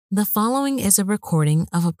The following is a recording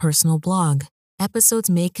of a personal blog. Episodes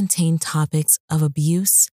may contain topics of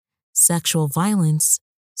abuse, sexual violence,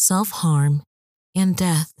 self-harm, and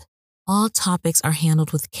death. All topics are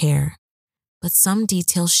handled with care, but some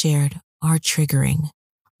details shared are triggering.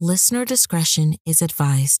 Listener discretion is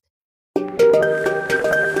advised.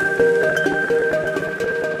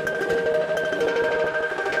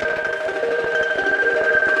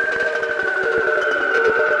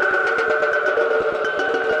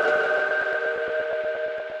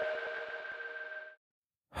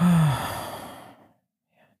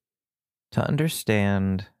 To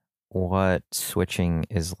understand what switching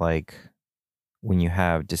is like when you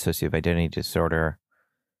have dissociative identity disorder,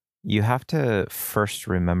 you have to first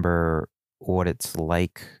remember what it's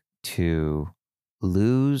like to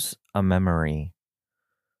lose a memory,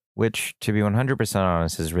 which, to be 100%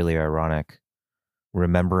 honest, is really ironic.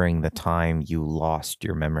 Remembering the time you lost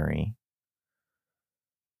your memory.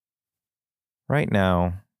 Right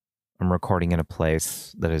now, I'm recording in a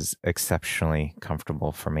place that is exceptionally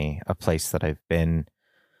comfortable for me, a place that I've been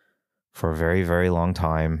for a very, very long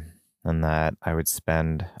time, and that I would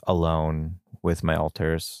spend alone with my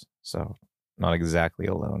alters. So, not exactly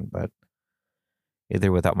alone, but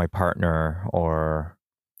either without my partner or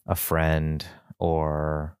a friend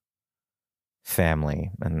or family.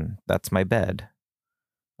 And that's my bed.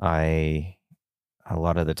 I, a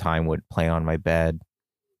lot of the time, would play on my bed,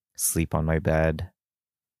 sleep on my bed,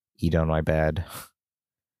 eat on my bed,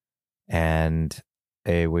 and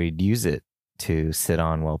I would use it to sit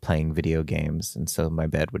on while playing video games. And so my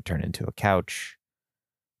bed would turn into a couch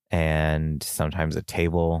and sometimes a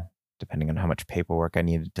table, depending on how much paperwork I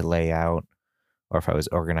needed to lay out. Or if I was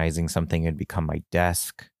organizing something, it'd become my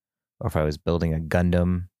desk. Or if I was building a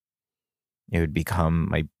Gundam, it would become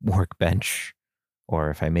my workbench.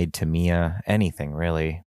 Or if I made Tamiya, anything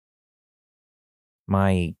really.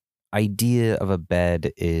 My idea of a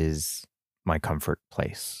bed is my comfort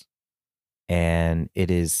place. And it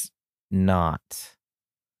is not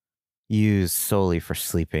used solely for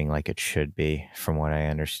sleeping like it should be, from what I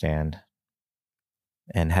understand.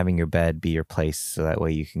 And having your bed be your place so that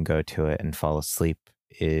way you can go to it and fall asleep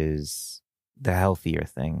is the healthier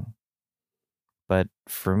thing. But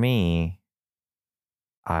for me,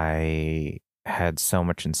 I had so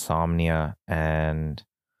much insomnia and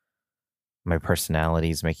my personality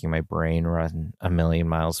is making my brain run a million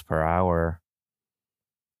miles per hour.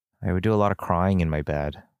 I would do a lot of crying in my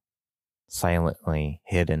bed, silently,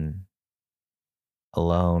 hidden,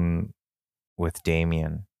 alone with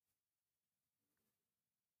Damien.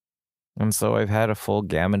 And so I've had a full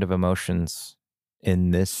gamut of emotions in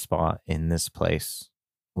this spot, in this place,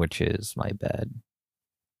 which is my bed.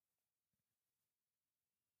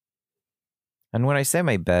 And when I say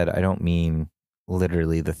my bed, I don't mean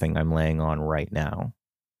literally the thing I'm laying on right now.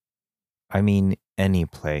 I mean any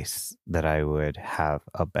place that I would have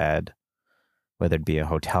a bed, whether it be a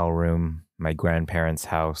hotel room, my grandparents'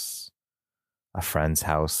 house, a friend's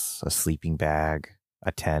house, a sleeping bag,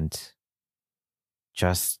 a tent.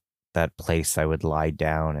 Just that place I would lie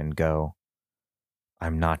down and go,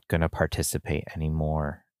 I'm not going to participate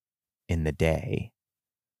anymore in the day.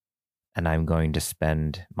 And I'm going to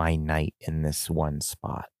spend my night in this one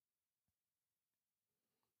spot.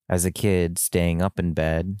 As a kid, staying up in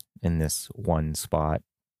bed in this one spot,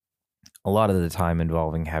 a lot of the time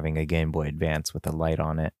involving having a Game Boy Advance with a light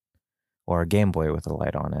on it, or a Game Boy with a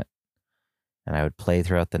light on it. And I would play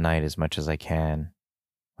throughout the night as much as I can,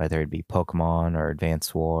 whether it be Pokemon or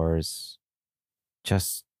Advance Wars,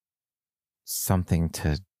 just something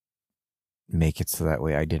to make it so that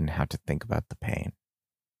way I didn't have to think about the pain.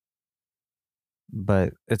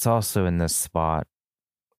 But it's also in this spot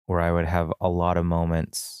where I would have a lot of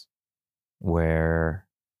moments where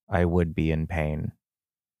I would be in pain.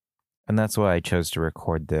 And that's why I chose to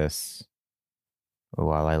record this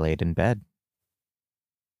while I laid in bed.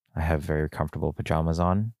 I have very comfortable pajamas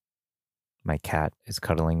on. My cat is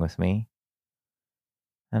cuddling with me.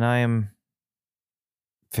 And I am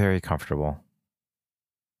very comfortable.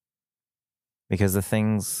 Because the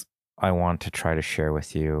things I want to try to share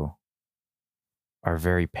with you are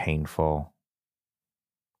very painful.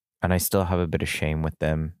 And I still have a bit of shame with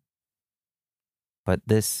them. But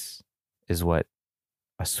this is what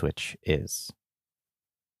a switch is.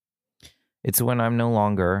 It's when I'm no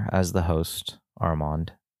longer, as the host,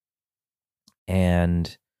 Armand,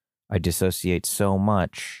 and I dissociate so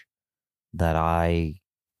much that I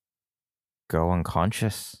go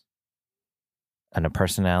unconscious, and a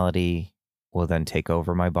personality will then take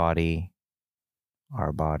over my body,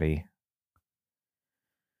 our body,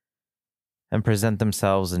 and present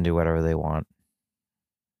themselves and do whatever they want.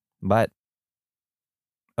 But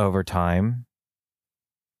Over time,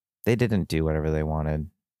 they didn't do whatever they wanted.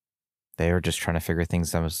 They were just trying to figure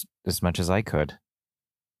things out as much as I could,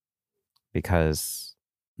 because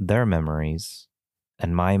their memories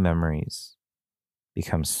and my memories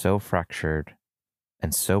become so fractured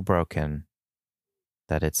and so broken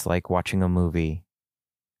that it's like watching a movie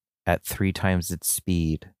at 3 times its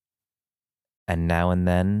speed. And now and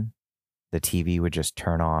then the TV would just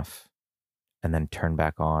turn off and then turn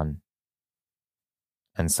back on.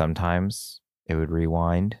 And sometimes it would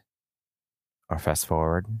rewind or fast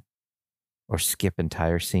forward or skip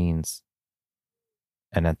entire scenes.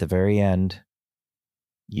 And at the very end,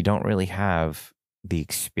 you don't really have the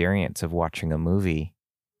experience of watching a movie.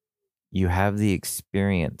 You have the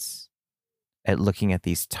experience at looking at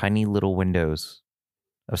these tiny little windows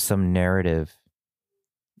of some narrative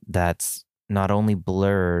that's not only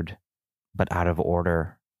blurred, but out of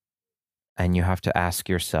order. And you have to ask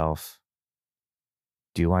yourself,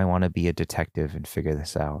 do I want to be a detective and figure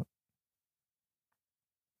this out?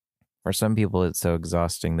 For some people, it's so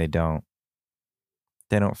exhausting they don't.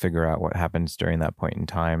 They don't figure out what happens during that point in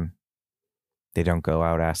time. They don't go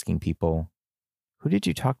out asking people, who did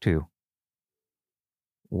you talk to?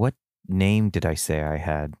 What name did I say I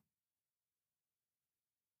had?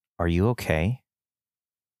 Are you okay?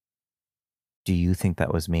 Do you think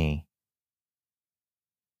that was me?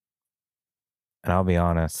 And I'll be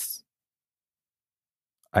honest,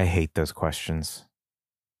 I hate those questions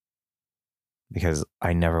because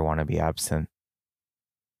I never want to be absent.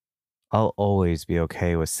 I'll always be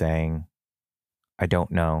okay with saying, I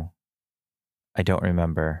don't know. I don't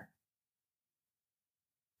remember.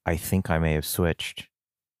 I think I may have switched,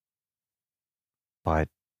 but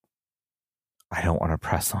I don't want to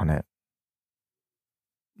press on it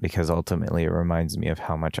because ultimately it reminds me of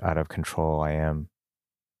how much out of control I am.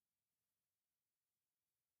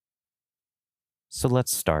 So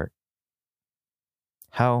let's start.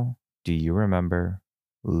 How do you remember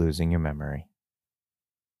losing your memory?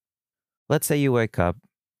 Let's say you wake up,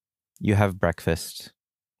 you have breakfast,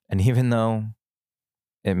 and even though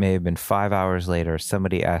it may have been 5 hours later,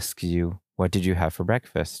 somebody asks you, what did you have for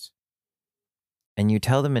breakfast? And you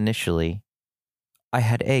tell them initially, I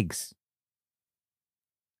had eggs.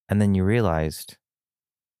 And then you realized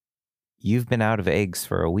you've been out of eggs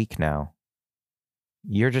for a week now.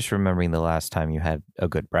 You're just remembering the last time you had a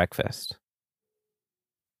good breakfast.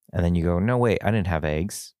 And then you go, no, wait, I didn't have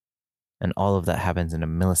eggs. And all of that happens in a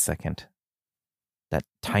millisecond. That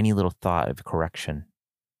tiny little thought of correction.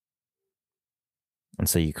 And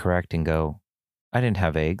so you correct and go, I didn't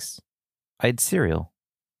have eggs. I had cereal.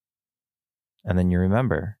 And then you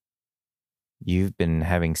remember, you've been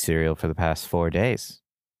having cereal for the past 4 days.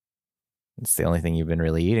 It's the only thing you've been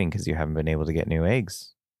really eating because you haven't been able to get new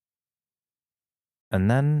eggs. And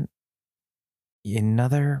then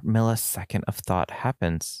another millisecond of thought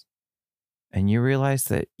happens, and you realize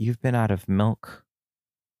that you've been out of milk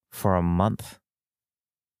for a month.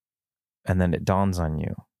 And then it dawns on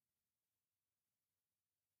you.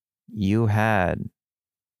 You had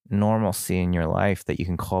normalcy in your life that you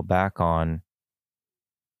can call back on.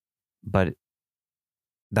 But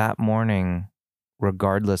that morning,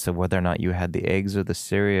 regardless of whether or not you had the eggs or the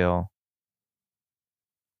cereal,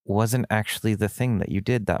 wasn't actually the thing that you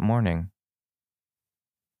did that morning.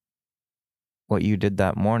 What you did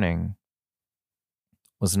that morning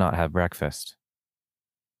was not have breakfast.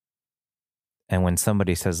 And when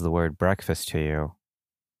somebody says the word breakfast to you,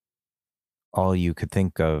 all you could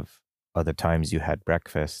think of are the times you had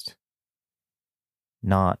breakfast,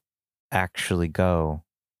 not actually go,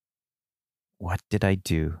 what did I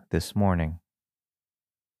do this morning?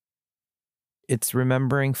 It's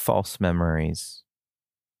remembering false memories.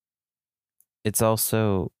 It's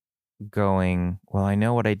also going, well, I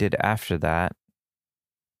know what I did after that,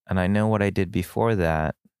 and I know what I did before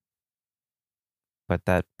that, but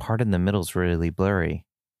that part in the middle is really blurry.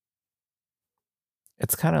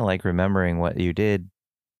 It's kind of like remembering what you did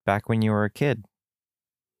back when you were a kid,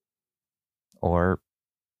 or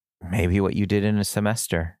maybe what you did in a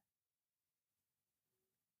semester.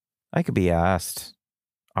 I could be asked,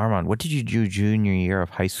 Armand, what did you do junior year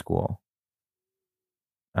of high school?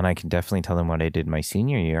 And I can definitely tell them what I did my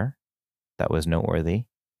senior year. That was noteworthy.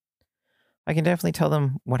 I can definitely tell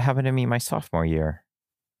them what happened to me my sophomore year.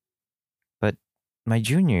 But my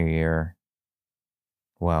junior year,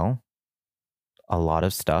 well, a lot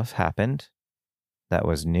of stuff happened that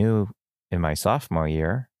was new in my sophomore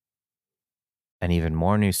year. And even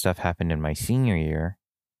more new stuff happened in my senior year.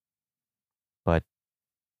 But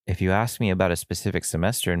if you ask me about a specific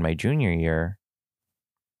semester in my junior year,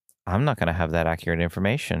 I'm not going to have that accurate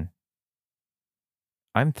information.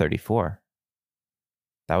 I'm 34.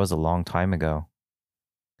 That was a long time ago.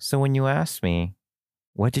 So when you ask me,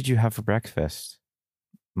 what did you have for breakfast?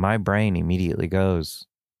 My brain immediately goes,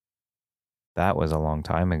 that was a long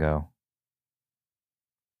time ago.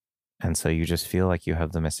 And so you just feel like you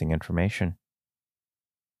have the missing information.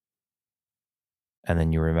 And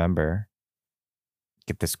then you remember,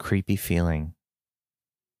 get this creepy feeling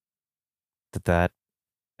that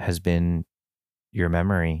has been your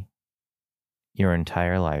memory your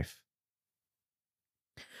entire life.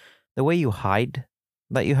 The way you hide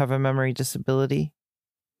that you have a memory disability,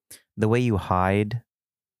 the way you hide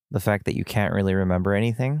the fact that you can't really remember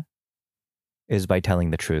anything is by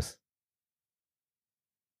telling the truth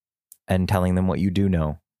and telling them what you do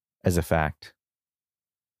know as a fact.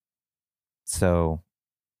 So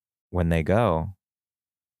when they go,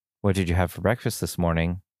 what did you have for breakfast this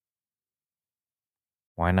morning?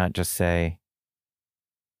 Why not just say,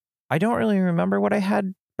 I don't really remember what I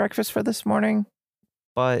had breakfast for this morning,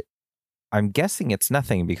 but I'm guessing it's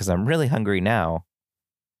nothing because I'm really hungry now.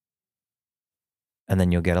 And then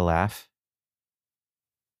you'll get a laugh.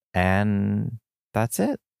 And that's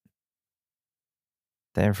it.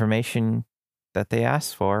 The information that they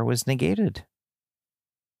asked for was negated.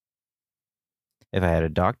 If I had a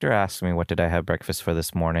doctor ask me what did I have breakfast for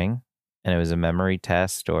this morning, and it was a memory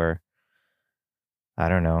test or, I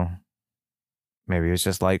don't know, maybe it was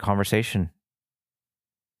just light conversation,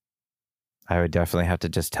 I would definitely have to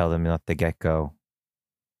just tell them at the get-go,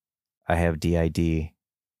 I have DID.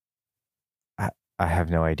 I have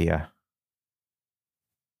no idea.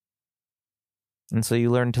 And so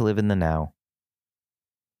you learn to live in the now.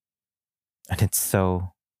 And it's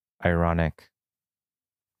so ironic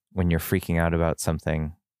when you're freaking out about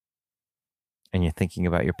something and you're thinking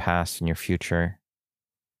about your past and your future,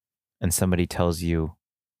 and somebody tells you,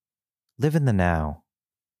 live in the now.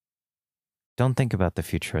 Don't think about the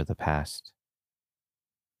future or the past.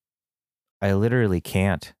 I literally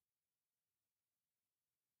can't.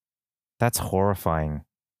 That's horrifying.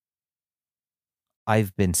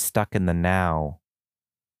 I've been stuck in the now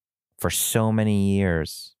for so many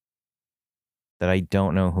years that I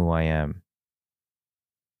don't know who I am.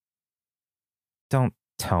 Don't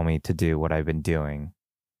tell me to do what I've been doing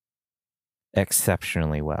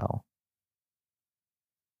exceptionally well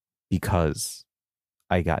because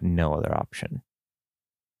I got no other option.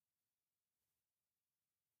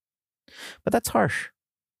 But that's harsh.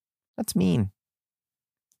 That's mean.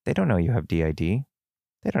 They don't know you have DID.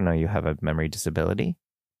 They don't know you have a memory disability.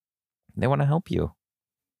 They want to help you.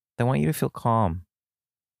 They want you to feel calm.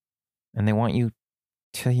 And they want you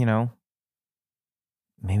to,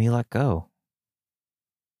 maybe let go.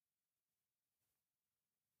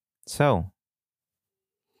 So,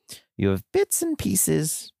 you have bits and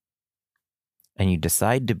pieces, and you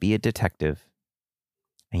decide to be a detective,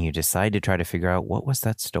 and you decide to try to figure out what was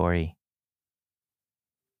that story.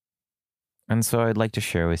 And so I'd like to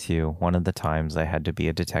share with you one of the times I had to be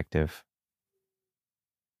a detective.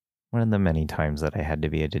 One of the many times that I had to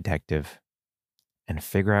be a detective and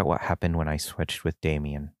figure out what happened when I switched with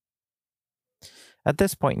Damien. At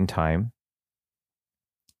this point in time,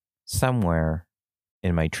 somewhere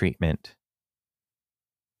in my treatment,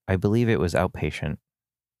 I believe it was outpatient,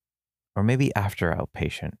 or maybe after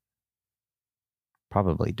outpatient.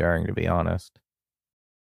 Probably during, to be honest.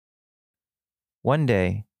 One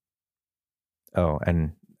day,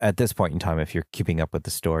 and at this point in time, if you're keeping up with the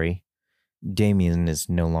story, Damien is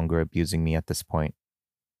no longer abusing me at this point.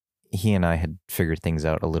 He and I had figured things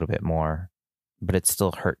out a little bit more, but it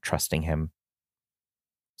still hurt trusting him.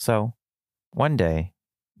 So, one day,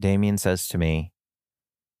 Damien says to me,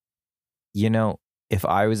 if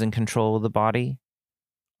I was in control of the body,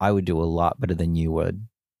 I would do a lot better than you would.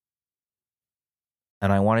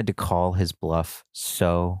 And I wanted to call his bluff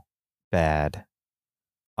so bad.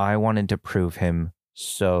 I wanted to prove him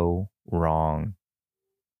so wrong.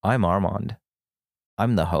 I'm Armand.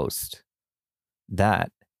 I'm the host.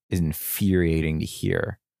 That is infuriating to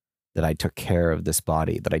hear, that I took care of this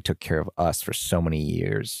body, that I took care of us for so many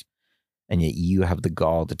years. And yet you have the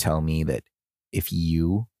gall to tell me that if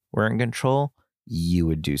you were in control, you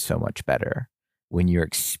would do so much better when your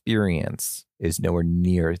experience is nowhere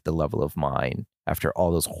near the level of mine after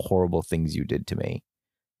all those horrible things you did to me.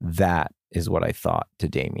 That is what I thought to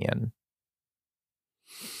Damien.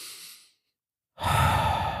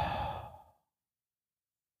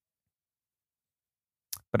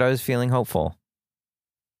 But I was feeling hopeful.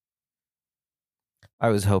 I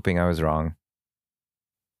was hoping I was wrong.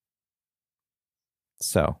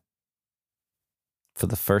 So, for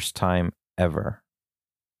the first time ever,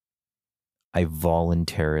 I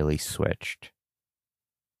voluntarily switched.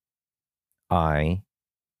 I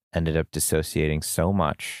ended up dissociating so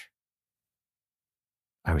much.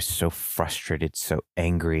 I was so frustrated, so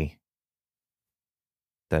angry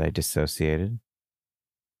that I dissociated.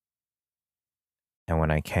 And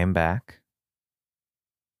when I came back,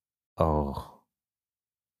 oh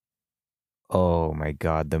my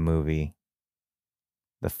God, the movie,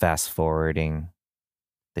 the fast forwarding,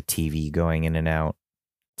 the TV going in and out.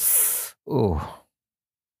 Oh,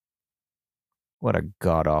 what a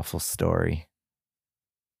god awful story.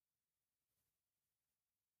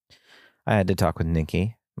 I had to talk with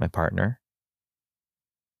Nikki, my partner.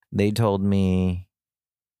 They told me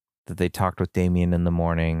that they talked with Damien in the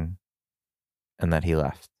morning and that he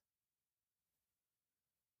left.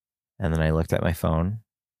 And then I looked at my phone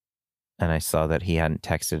and I saw that he hadn't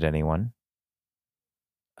texted anyone.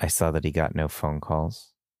 I saw that he got no phone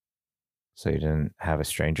calls. So he didn't have a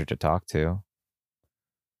stranger to talk to.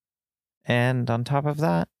 And on top of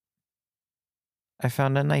that, I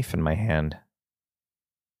found a knife in my hand.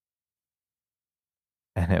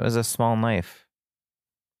 And it was a small knife.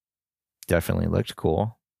 Definitely looked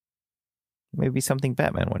cool. Maybe something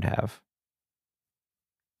Batman would have.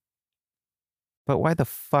 But why the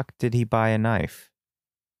fuck did he buy a knife?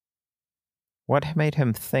 What made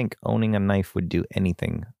him think owning a knife would do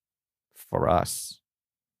anything for us?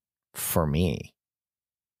 For me?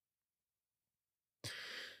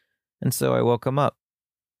 And so I woke him up.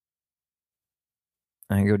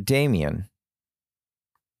 I go, Damien,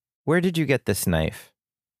 where did you get this knife?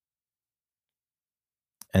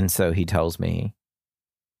 And so he tells me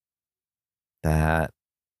that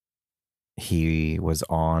he was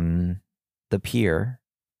on the pier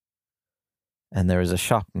and there was a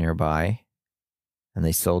shop nearby and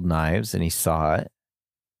they sold knives and he saw it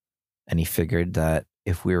and he figured that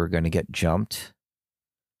if we were going to get jumped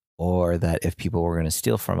or that if people were going to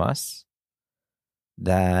steal from us,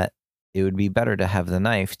 that it would be better to have the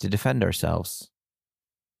knife to defend ourselves.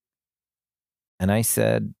 And I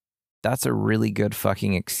said, that's a really good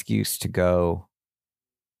fucking excuse to go,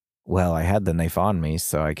 well, I had the knife on me,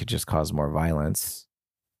 so I could just cause more violence.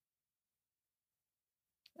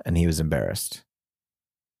 And he was embarrassed.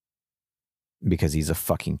 Because he's a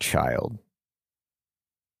fucking child.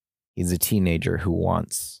 He's a teenager who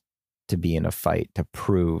wants to be in a fight to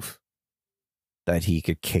prove that he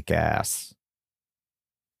could kick ass.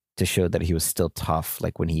 To show that he was still tough,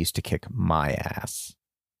 like when he used to kick my ass.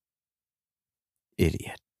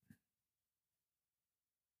 Idiot.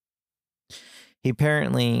 He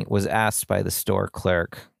apparently was asked by the store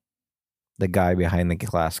clerk, the guy behind the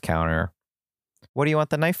glass counter, what do you want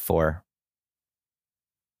the knife for?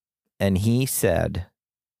 And he said,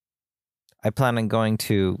 I plan on going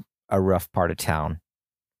to a rough part of town.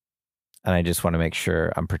 And I just want to make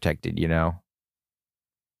sure I'm protected, you know?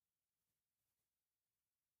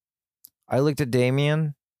 I looked at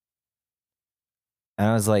Damien and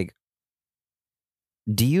I was like,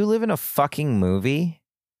 do you live in a fucking movie?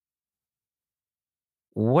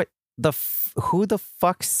 What the who the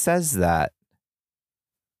fuck says that?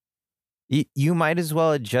 You might as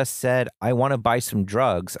well have just said, I want to buy some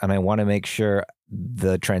drugs and I want to make sure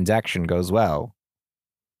the transaction goes well.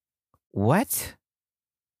 What?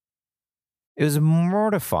 It was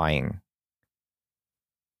mortifying.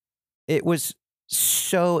 It was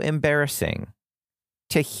so embarrassing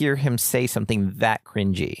to hear him say something that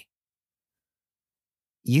cringy.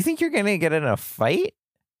 You think you're going to get in a fight?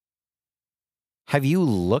 Have you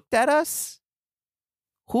looked at us?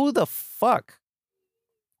 Who the fuck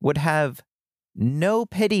would have no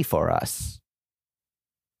pity for us?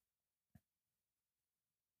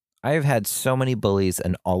 I have had so many bullies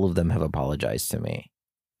and all of them have apologized to me.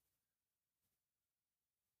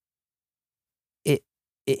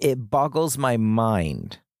 It boggles my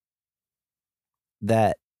mind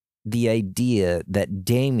that the idea that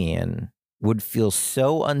Damien would feel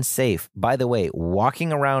so unsafe, by the way,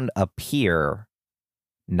 walking around a pier,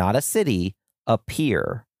 not a city, a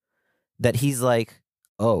pier, that he's like,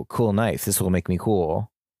 oh, cool knife. This will make me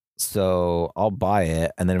cool. So I'll buy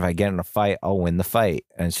it. And then if I get in a fight, I'll win the fight.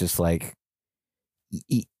 And it's just like,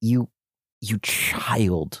 you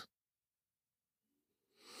child.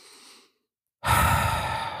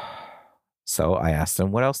 So I asked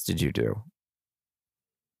him, what else did you do?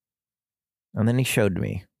 And then he showed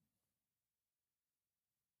me.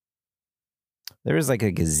 There was like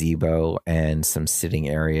a gazebo and some sitting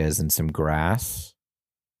areas and some grass.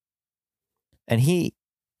 And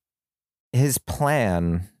his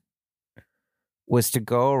plan was to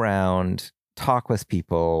go around, talk with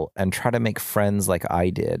people, and try to make friends like I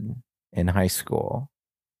did in high school.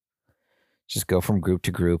 Just go from group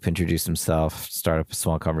to group, introduce himself, start up a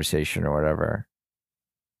small conversation or whatever.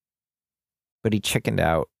 But he chickened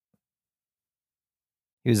out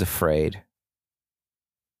He was afraid.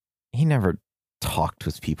 He never talked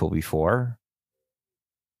with people before.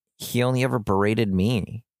 He only ever berated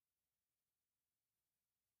me.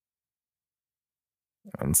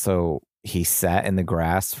 And so he sat in the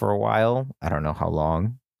grass for a while. I don't know how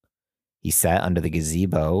long. He sat under the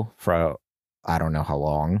gazebo for I don't know how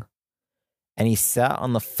long. And he sat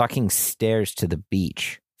on the fucking stairs to the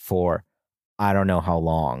beach for I don't know how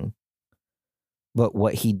long. But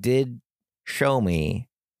what he did show me,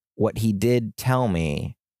 what he did tell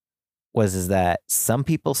me, was that some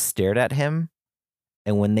people stared at him,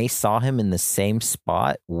 and when they saw him in the same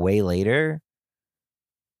spot way later,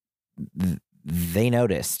 they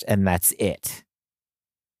noticed, and that's it.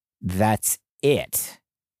 That's it.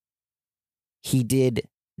 He did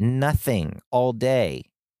nothing all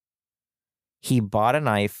day. He bought a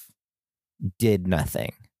knife, did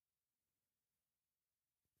nothing.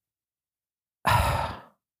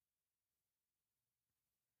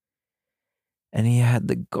 And he had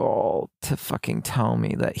the gall to fucking tell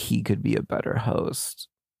me that he could be a better host.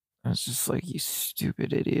 I was just like, you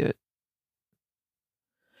stupid idiot.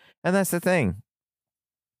 And that's the thing.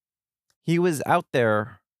 He was out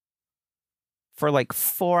there for like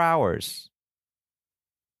 4 hours.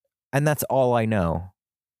 And that's all I know.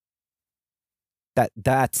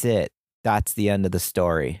 That's it. That's the end of the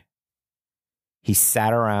story. He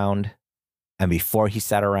sat around, and before he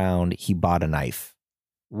sat around, he bought a knife.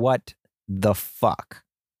 What the fuck?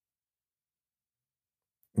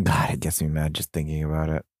 God, it gets me mad just thinking about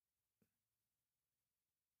it.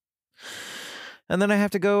 And then I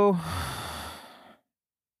have to go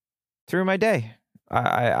through my day.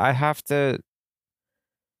 I have to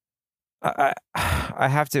I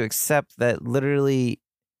have to accept that literally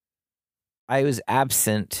I was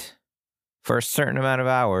absent for a certain amount of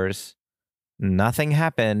hours. Nothing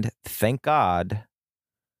happened, thank God.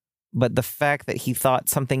 But the fact that he thought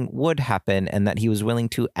something would happen and that he was willing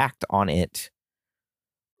to act on it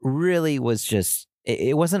really was just,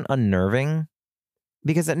 it wasn't unnerving,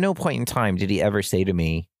 because at no point in time did he ever say to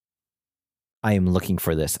me, I am looking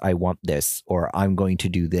for this, I want this, or I'm going to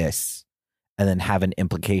do this, and then have an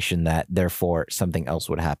implication that therefore something else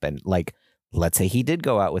would happen. Like, let's say he did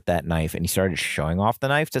go out with that knife and he started showing off the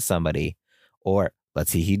knife to somebody, or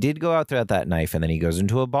let's say he did go out there with that knife and then he goes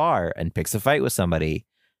into a bar and picks a fight with somebody.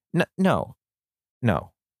 No.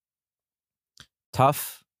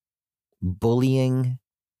 Tough, bullying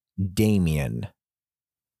Damien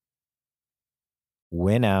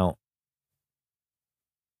went out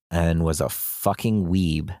and was a fucking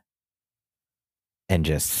weeb and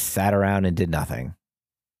just sat around and did nothing.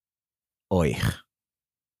 Oy.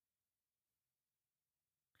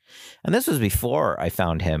 And this was before I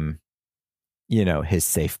found him, his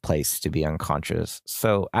safe place to be unconscious.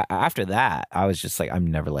 So after that, I was just like, I'm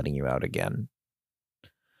never letting you out again.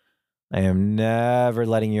 I am never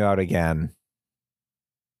letting you out again.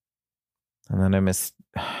 And then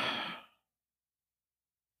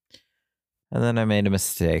I made a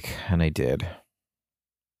mistake, and I did.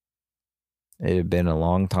 It had been a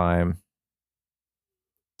long time.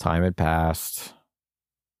 Time had passed.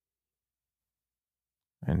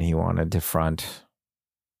 And he wanted to front.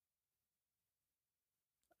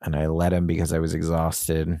 And I let him because I was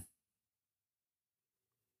exhausted.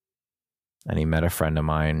 And he met a friend of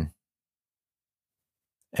mine.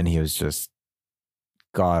 And he was just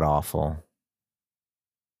god awful.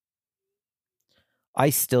 I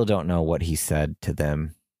still don't know what he said to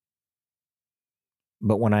them.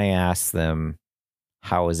 But when I asked them,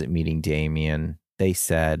 how was it meeting Damien? They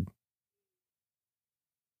said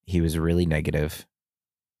he was really negative.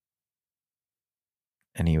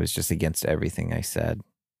 And he was just against everything I said.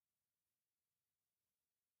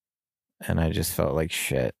 And I just felt like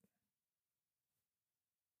shit.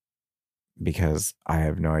 Because I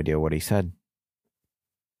have no idea what he said.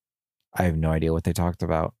 I have no idea what they talked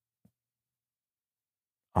about.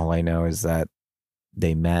 All I know is that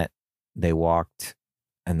they met, they walked,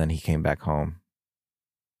 and then he came back home.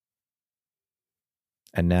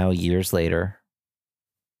 And now, years later,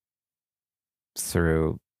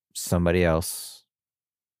 through somebody else,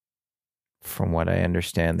 from what I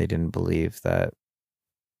understand, they didn't believe that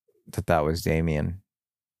was Damien.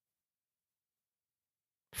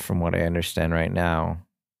 From what I understand right now,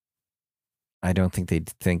 I don't think they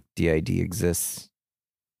think DID exists.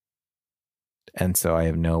 And so I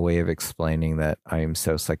have no way of explaining that I am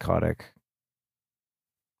so psychotic,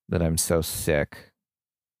 that I'm so sick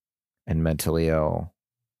and mentally ill,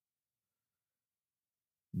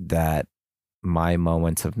 that my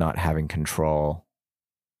moments of not having control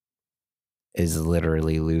is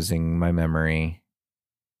literally losing my memory.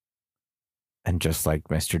 And just like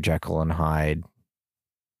Mr. Jekyll and Hyde,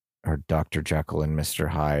 or Dr. Jekyll and Mr.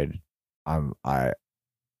 Hyde. I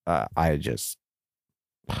just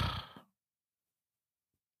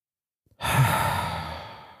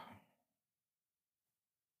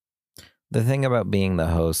the thing about being the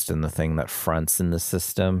host and the thing that fronts in the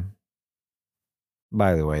system,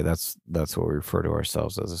 by the way, that's what we refer to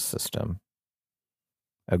ourselves as, a system,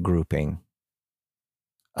 a grouping,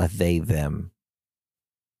 a they, them.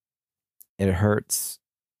 It hurts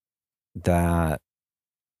that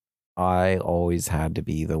I always had to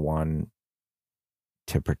be the one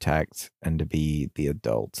to protect and to be the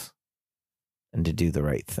adult and to do the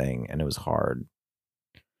right thing. And it was hard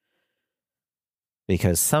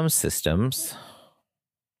because some systems,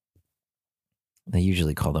 they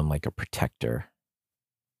usually call them like a protector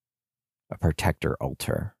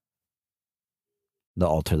altar. The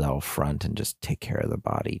altar that will front and just take care of the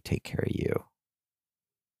body, take care of you.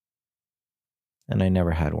 And I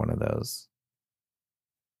never had one of those.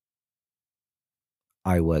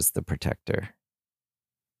 I was the protector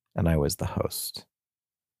and I was the host.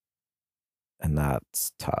 And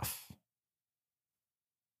that's tough.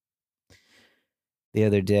 The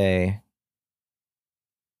other day,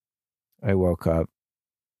 I woke up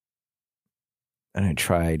and I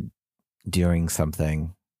tried doing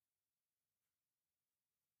something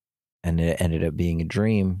and it ended up being a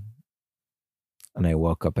dream. And I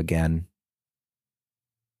woke up again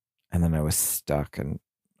and then I was stuck and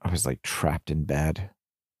I was like trapped in bed.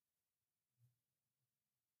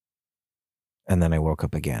 And then I woke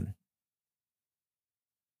up again.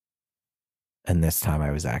 And this time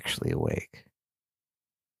I was actually awake.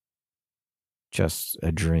 Just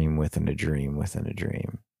a dream within a dream within a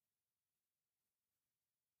dream.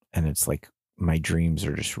 And it's like my dreams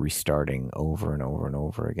are just restarting over and over and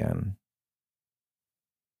over again.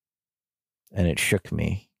 And it shook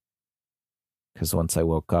me because once I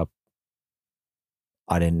woke up,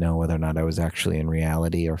 I didn't know whether or not I was actually in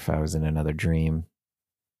reality or if I was in another dream.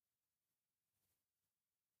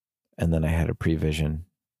 And then I had a prevision.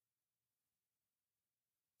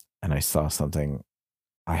 And I saw something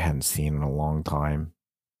I hadn't seen in a long time.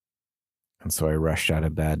 And so I rushed out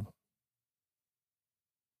of bed,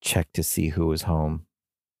 checked to see who was home.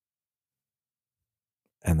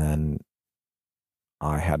 And then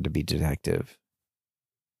I had to be detective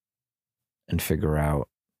and figure out,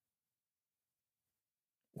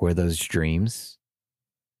 were those dreams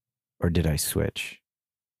or did I switch?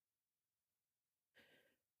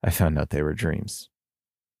 I found out they were dreams.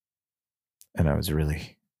 And I was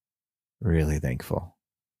really, really thankful.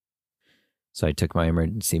 So I took my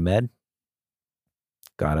emergency med,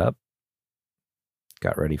 got up,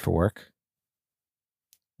 got ready for work,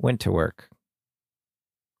 went to work,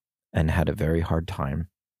 and had a very hard time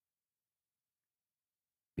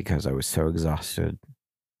because I was so exhausted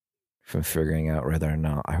from figuring out whether or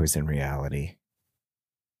not I was in reality,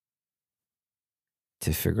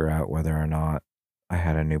 to figure out whether or not I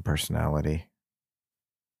had a new personality.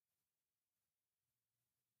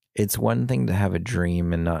 It's one thing to have a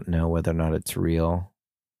dream and not know whether or not it's real.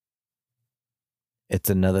 It's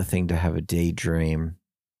another thing to have a daydream,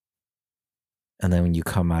 and then when you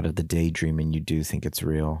come out of the daydream and you do think it's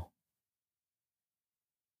real.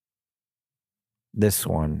 This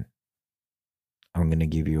one, I'm going to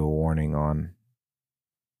give you a warning on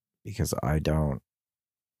because I don't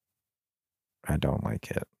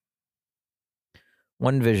like it.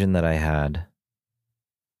 One vision that I had,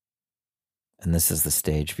 and this is the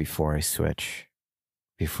stage before I switch,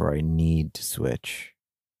 before I need to switch,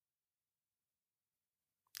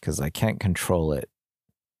 because I can't control it,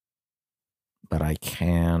 but I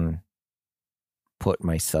can put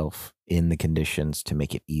myself in the conditions to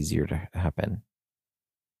make it easier to happen.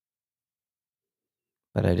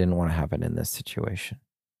 But I didn't want to happen in this situation.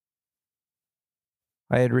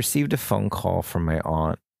 I had received a phone call from my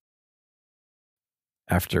aunt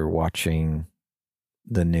after watching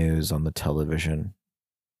the news on the television.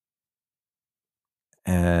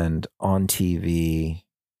 And on TV,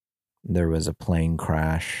 there was a plane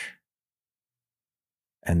crash,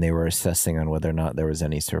 and they were assessing on whether or not there was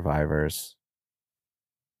any survivors.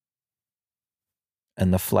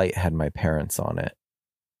 And the flight had my parents on it.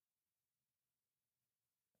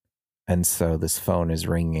 And so this phone is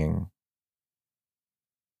ringing.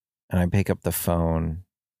 And I pick up the phone,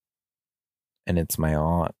 and it's my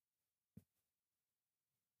aunt.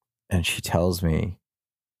 And she tells me,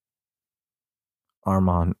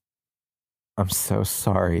 Armand, I'm so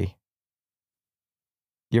sorry.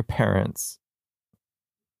 Your parents,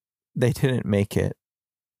 they didn't make it.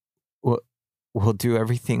 We'll do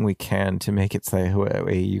everything we can to make it so that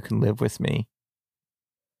way you can live with me.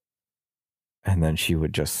 And then she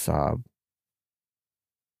would just sob.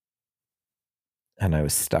 And I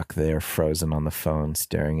was stuck there, frozen on the phone,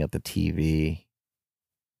 staring at the TV,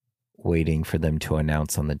 waiting for them to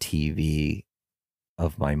announce on the TV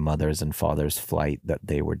of my mother's and father's flight that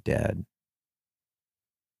they were dead.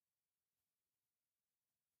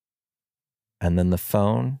 And then the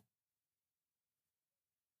phone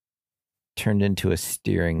turned into a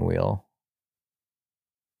steering wheel.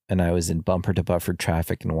 And I was in bumper to bumper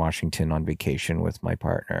traffic in Washington on vacation with my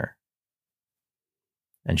partner.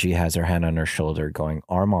 And she has her hand on her shoulder going,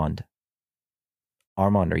 Armand,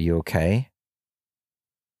 are you okay?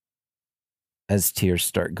 As tears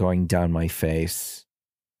start going down my face,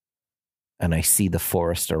 and I see the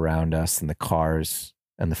forest around us and the cars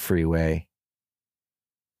and the freeway.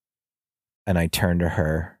 And I turn to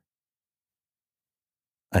her,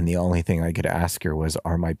 and the only thing I could ask her was,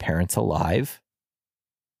 are my parents alive?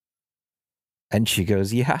 And she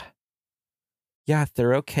goes, yeah,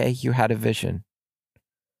 they're okay. You had a vision.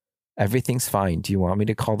 Everything's fine. Do you want me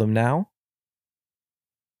to call them now?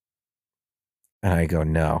 And I go,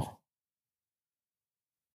 no.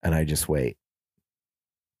 And I just wait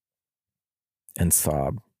and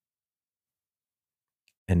sob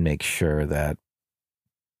and make sure that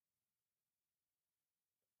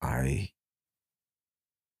I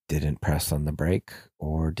didn't press on the brake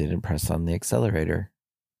or didn't press on the accelerator,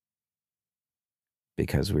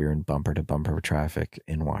 because we were in bumper to bumper traffic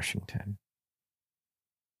in Washington.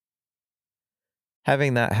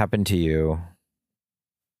 Having that happen to you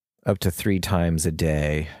up to 3 times a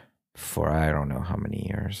day for I don't know how many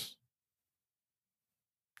years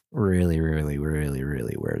really, really, really,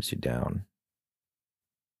 really wears you down.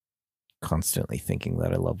 Constantly thinking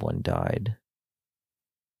that a loved one died.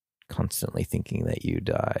 Constantly thinking that you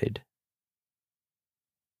died.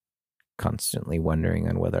 Constantly wondering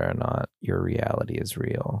on whether or not your reality is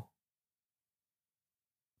real.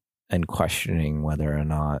 And questioning whether or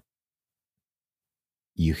not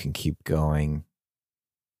you can keep going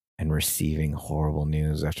and receiving horrible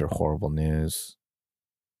news after horrible news.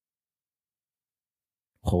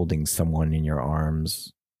 Holding someone in your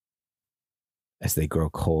arms as they grow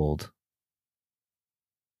cold,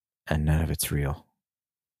 and none of it's real.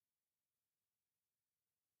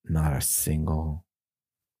 Not a single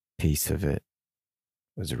piece of it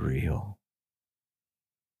was real.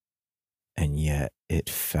 And yet it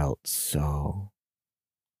felt so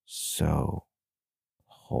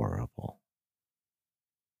horrible.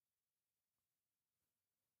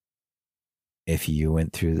 If you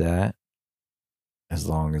went through that as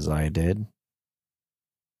long as I did,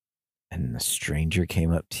 and a stranger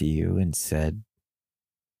came up to you and said,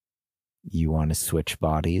 you want to switch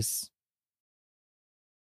bodies?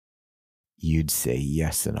 You'd say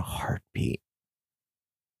yes in a heartbeat.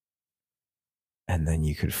 And then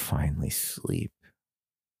you could finally sleep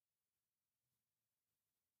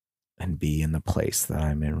and be in the place that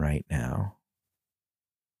I'm in right now,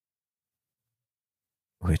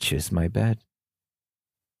 which is my bed.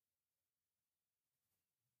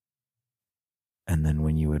 And then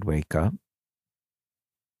when you would wake up,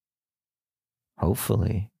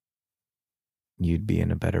 hopefully, you'd be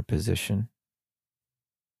in a better position.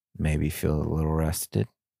 Maybe feel a little rested.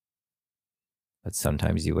 But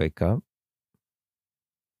sometimes you wake up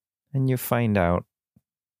and you find out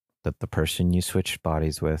that the person you switched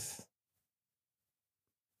bodies with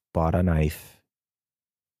bought a knife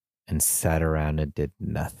and sat around and did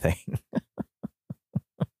nothing.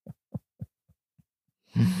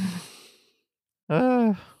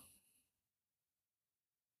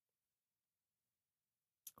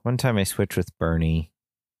 One time I switched with Bernie,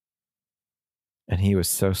 and he was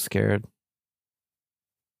so scared.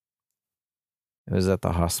 It was at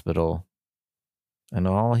the hospital, and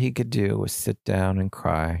all he could do was sit down and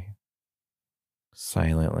cry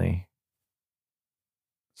silently,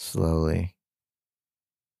 slowly.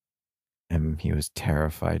 And he was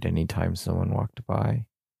terrified anytime someone walked by.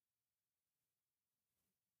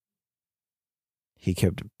 He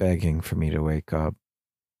kept begging for me to wake up,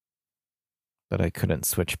 but I couldn't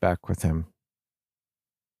switch back with him.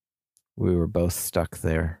 We were both stuck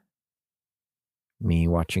there, me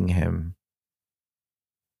watching him.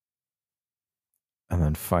 And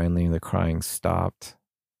then finally the crying stopped,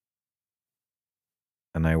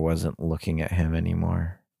 and I wasn't looking at him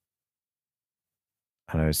anymore.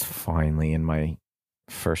 And I was finally in my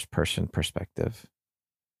first person perspective.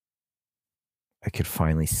 I could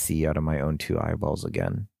finally see out of my own 2 eyeballs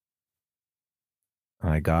again.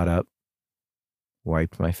 And I got up,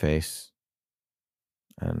 wiped my face,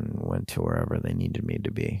 and went to wherever they needed me to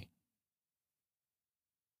be.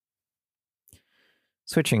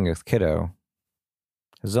 Switching with Kiddo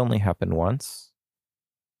has only happened once,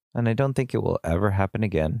 and I don't think it will ever happen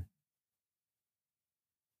again.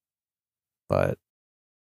 But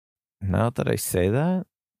now that I say that,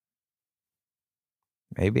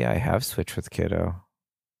 maybe I have switched with kiddo.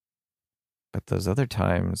 But those other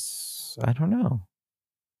times, I don't know.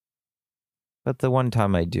 But the one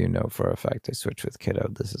time I do know for a fact I switched with kiddo,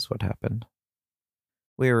 this is what happened.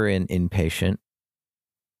 We were in inpatient.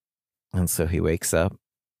 And so he wakes up.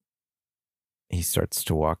 He starts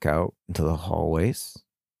to walk out into the hallways.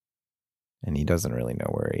 And he doesn't really know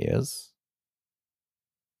where he is.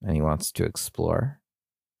 And he wants to explore.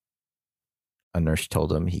 A nurse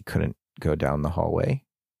told him he couldn't go down the hallway.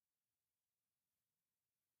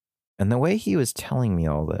 And the way he was telling me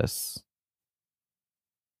all this,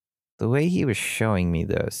 the way he was showing me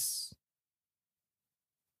this,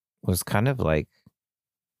 was kind of like,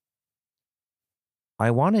 I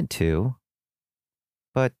wanted to,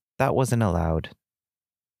 but that wasn't allowed.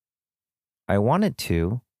 I wanted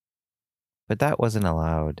to, but that wasn't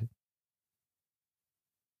allowed.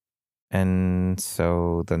 And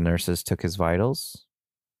so the nurses took his vitals,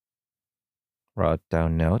 wrote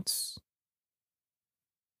down notes,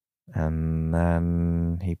 and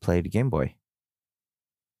then he played Game Boy.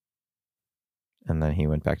 And then he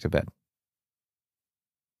went back to bed.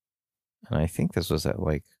 And I think this was at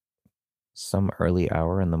like some early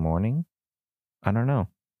hour in the morning. I don't know.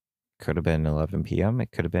 Could have been 11 p.m.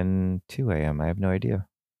 It could have been 2 a.m. I have no idea.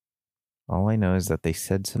 All I know is that they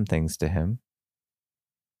said some things to him.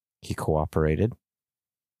 He cooperated,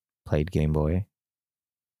 played Game Boy,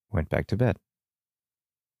 went back to bed.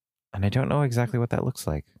 And I don't know exactly what that looks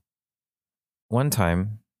like. One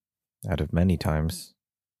time, out of many times,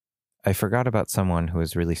 I forgot about someone who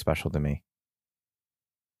was really special to me.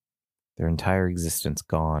 Their entire existence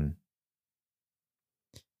gone.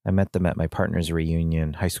 I met them at my partner's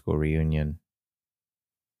reunion, high school reunion.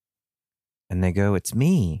 And they go, "It's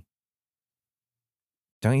me.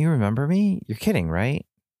 Don't you remember me? You're kidding, right?"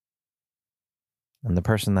 And the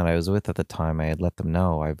person that I was with at the time, I had let them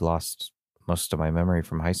know I've lost most of my memory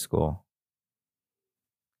from high school.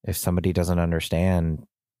 If somebody doesn't understand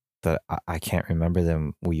that I can't remember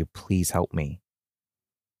them, will you please help me?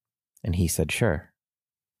 And he said, sure.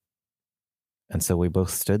 And so we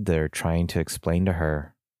both stood there trying to explain to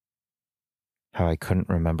her how I couldn't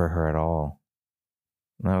remember her at all.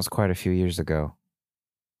 And that was quite a few years ago.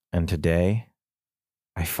 And today,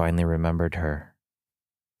 I finally remembered her.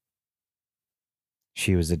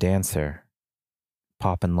 She was a dancer,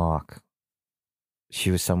 pop and lock. She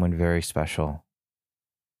was someone very special,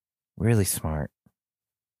 really smart.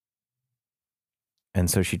 And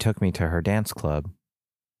so she took me to her dance club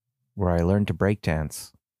where I learned to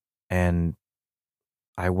breakdance. And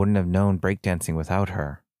I wouldn't have known breakdancing without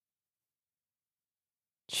her.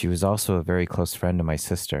 She was also a very close friend of my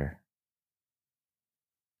sister.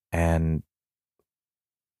 And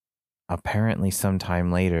apparently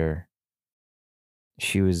sometime later,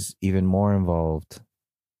 she was even more involved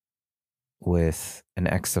with an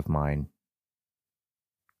ex of mine,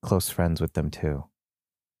 close friends with them too.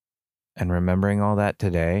 And remembering all that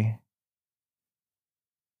today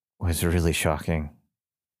was really shocking.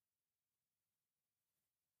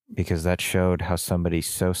 Because that showed how somebody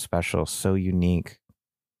so special, so unique,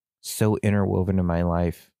 so interwoven in my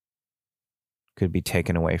life could be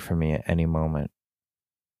taken away from me at any moment.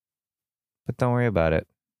 But don't worry about it.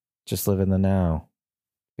 Just live in the now.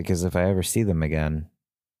 Because if I ever see them again,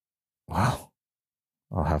 well,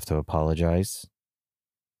 I'll have to apologize.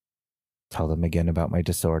 Tell them again about my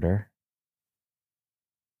disorder.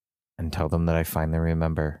 And tell them that I finally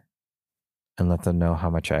remember. And let them know how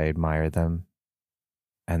much I admire them.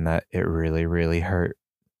 And that it really, really hurt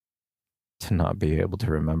to not be able to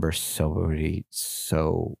remember somebody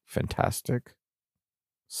so fantastic.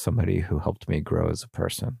 Somebody who helped me grow as a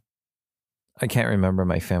person. I can't remember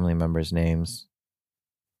my family members' names.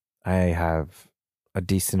 I have a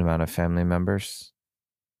decent amount of family members,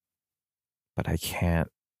 but I can't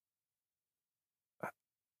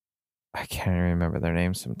remember their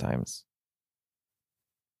names sometimes.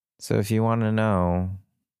 So if you want to know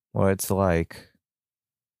what it's like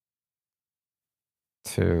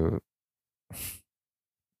to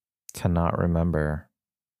not remember,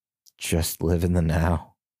 just live in the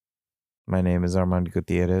now. My name is Armand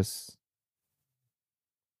Gutierrez.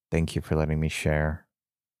 Thank you for letting me share.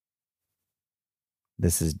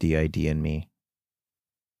 This is DID and me.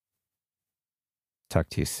 Talk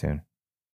to you soon.